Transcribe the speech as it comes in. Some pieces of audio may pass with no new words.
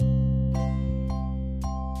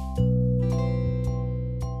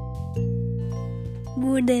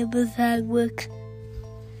name is Hagwick.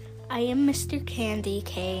 I am Mr. Candy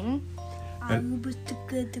Cane. I'm Mr.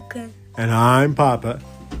 Candy Cane. And I'm Papa.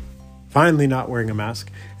 Finally not wearing a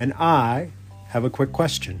mask. And I have a quick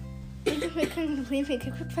question. Please make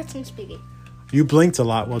a quick question, Speedy. You blinked a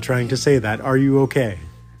lot while trying to say that. Are you okay?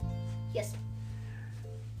 Yes.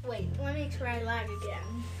 Wait, let me try lag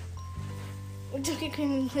again.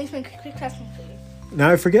 Please make a quick question, Speedy. Now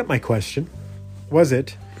I forget my question. Was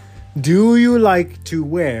it, do you like to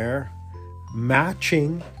wear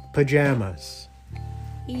matching pajamas?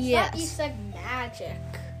 I thought you said magic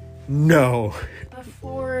No.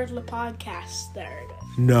 before the podcast started.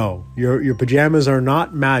 No. Your pajamas are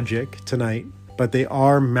not magic tonight, but they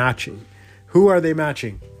are matching. Who are they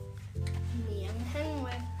matching? Me and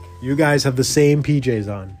Henwick. You guys have the same PJs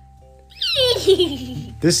on.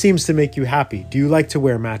 This seems to make you happy. Do you like to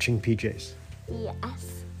wear matching PJs?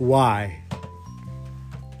 Yes, Why?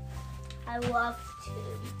 I love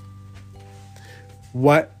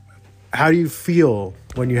to. How do you feel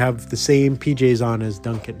when you have the same PJs on as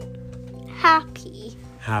Duncan? Happy.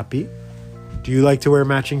 Happy? Do you like to wear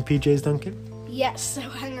matching PJs, Duncan? Yes, so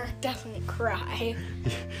Henrik doesn't cry.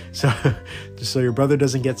 So, just so your brother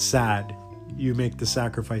doesn't get sad, you make the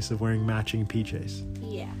sacrifice of wearing matching PJs.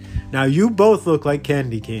 Yeah. Now, you both look like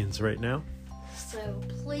candy canes right now. So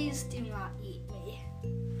please do not eat me.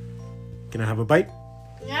 Can I have a bite?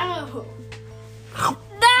 No.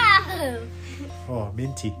 No! Oh,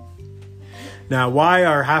 minty. Now, why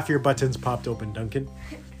are half your buttons popped open, Duncan?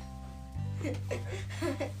 Just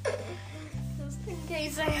in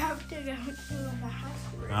case I have to go to the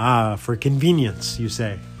bathroom. Ah, for convenience, you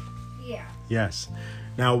say. Yeah. Yes.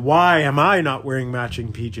 Now, why am I not wearing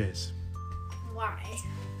matching PJs? Why?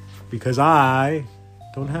 Because I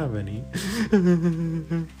don't have any.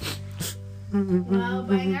 Well,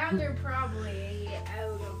 by now they're probably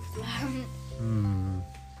out of them.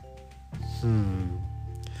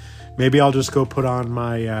 Maybe I'll just go put on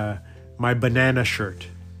my my banana shirt.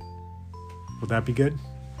 Would that be good?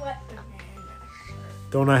 What banana shirt?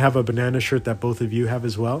 Don't I have a banana shirt that both of you have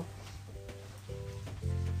as well?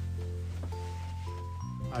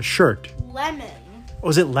 A shirt. Lemon.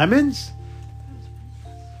 Was it lemons?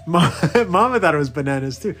 Mama thought it was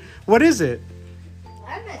bananas too. What is it?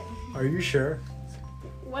 Lemon. Are you sure?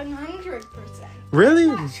 100%. Really?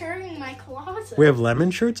 I'm not sure in my closet. We have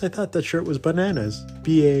lemon shirts? I thought that shirt was bananas.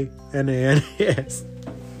 BANANAS.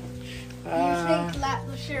 You think that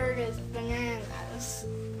the shirt is bananas?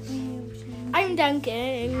 I'm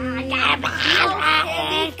Duncan.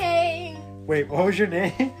 Candy cane. Wait, what was your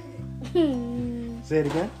name? Say it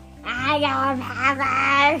again. I love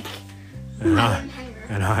Hagwick.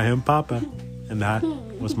 And I am Papa. And that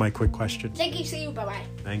was my quick question. Thank you. See you. Bye bye.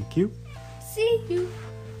 Thank you. See you.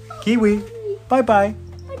 Kiwi. Bye-bye.